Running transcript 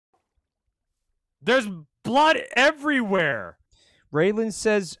There's blood everywhere. Raylan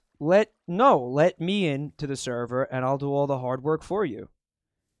says, let me in to the server, and I'll do all the hard work for you.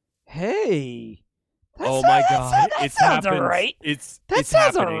 Hey. Oh my God! That sounds happened. alright. It's sounds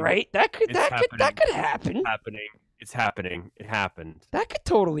happening. alright. That could happen. It's happening. It happened. That could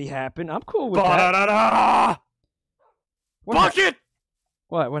totally happen. I'm cool with that. Bucket!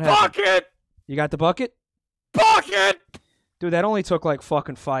 What happened? Bucket! You got the bucket? Bucket! Dude, that only took like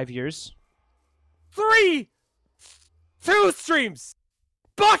fucking 5 years. 2 streams!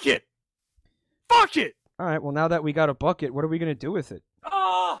 Bucket! Bucket! Alright, well now that we got a bucket, what are we gonna do with it?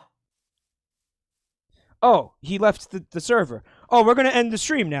 Ah! Oh, he left the server. Oh, we're going to end the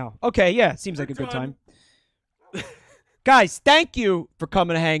stream now. Okay, yeah, seems like a good time. Guys, thank you for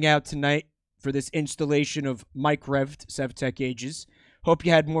coming to hang out tonight for this installation of Mike Rev'd SevTech Ages. Hope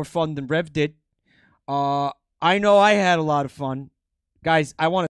you had more fun than Rev did. I know I had a lot of fun. Guys, I want to